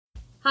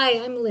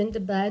Hi, I'm Linda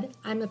Budd.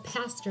 I'm a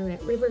pastor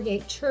at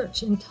RiverGate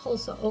Church in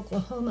Tulsa,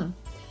 Oklahoma.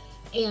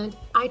 And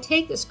I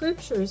take the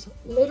scriptures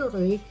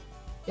literally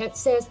that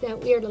says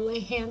that we are to lay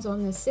hands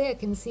on the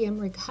sick and see them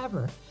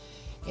recover.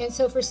 And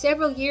so for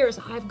several years,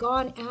 I've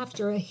gone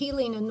after a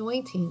healing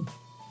anointing.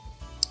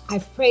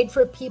 I've prayed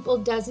for people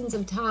dozens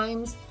of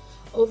times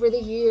over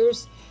the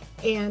years,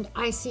 and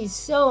I see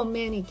so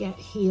many get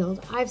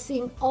healed. I've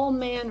seen all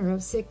manner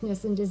of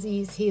sickness and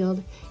disease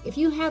healed. If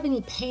you have any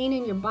pain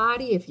in your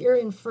body, if you're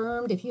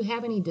infirmed, if you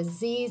have any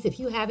disease, if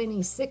you have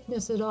any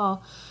sickness at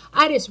all,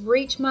 I just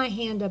reach my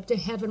hand up to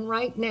heaven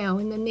right now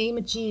in the name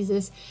of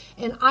Jesus,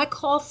 and I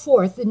call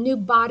forth the new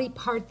body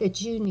part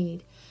that you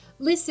need.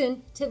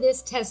 Listen to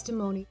this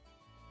testimony.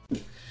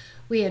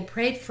 We had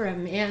prayed for a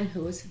man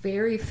who was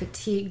very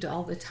fatigued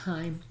all the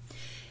time.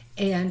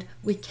 And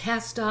we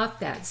cast off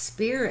that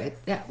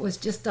spirit that was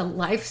just a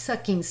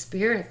life-sucking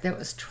spirit that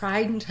was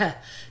trying to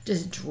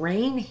just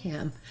drain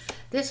him.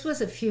 This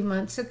was a few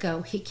months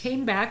ago. He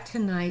came back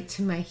tonight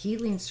to my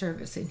healing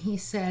service, and he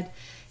said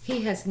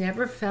he has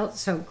never felt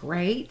so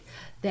great,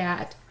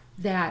 that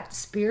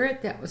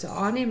spirit that was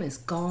on him is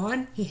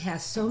gone. He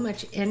has so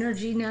much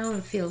energy now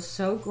and feels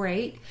so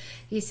great.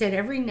 He said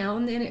every now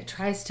and then it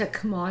tries to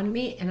come on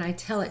me, and I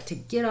tell it to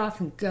get off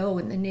and go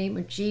in the name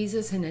of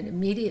Jesus, and it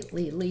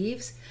immediately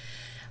leaves.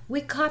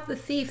 We caught the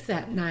thief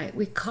that night.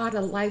 We caught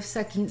a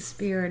life-sucking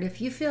spirit.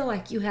 If you feel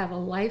like you have a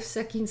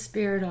life-sucking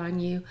spirit on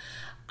you,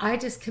 I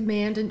just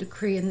command and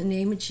decree in the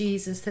name of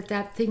Jesus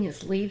that thing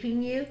is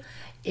leaving you.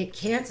 It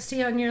can't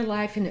stay on your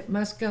life, and it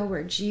must go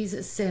where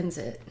Jesus sends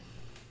it.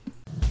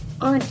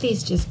 Aren't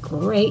these just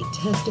great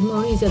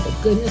testimonies of the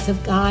goodness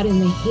of God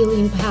and the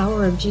healing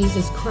power of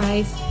Jesus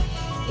Christ?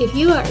 If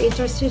you are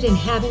interested in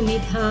having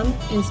me come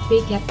and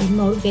speak at a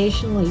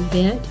motivational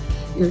event,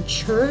 your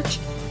church,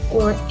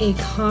 or a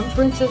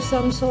conference of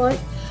some sort,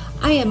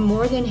 I am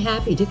more than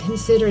happy to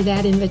consider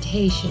that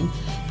invitation.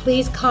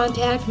 Please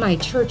contact my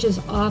church's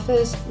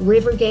office,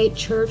 RiverGate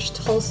Church,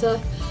 Tulsa,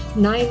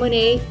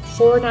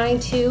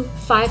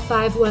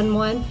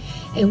 918-492-5511,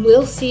 and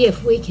we'll see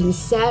if we can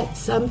set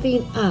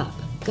something up.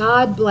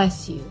 God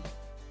bless you.